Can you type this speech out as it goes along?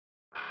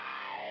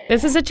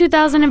This is a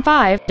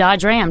 2005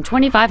 Dodge Ram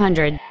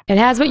 2500. It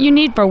has what you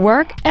need for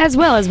work as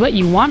well as what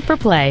you want for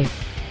play.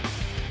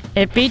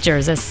 It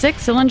features a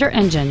 6-cylinder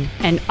engine,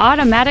 an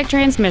automatic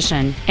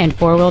transmission, and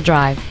 4-wheel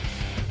drive.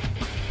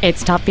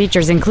 Its top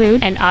features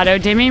include an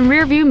auto-dimming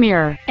rearview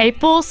mirror, a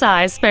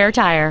full-size spare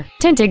tire,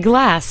 tinted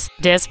glass,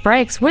 disc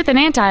brakes with an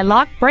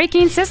anti-lock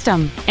braking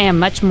system, and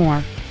much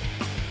more.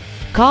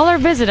 Call or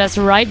visit us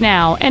right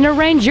now and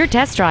arrange your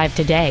test drive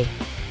today.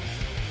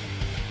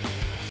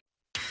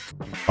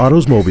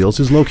 Autos Mobiles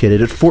is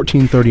located at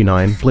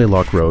 1439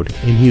 Blalock Road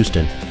in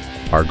Houston.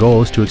 Our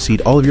goal is to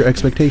exceed all of your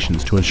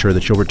expectations to ensure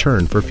that you'll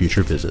return for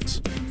future visits.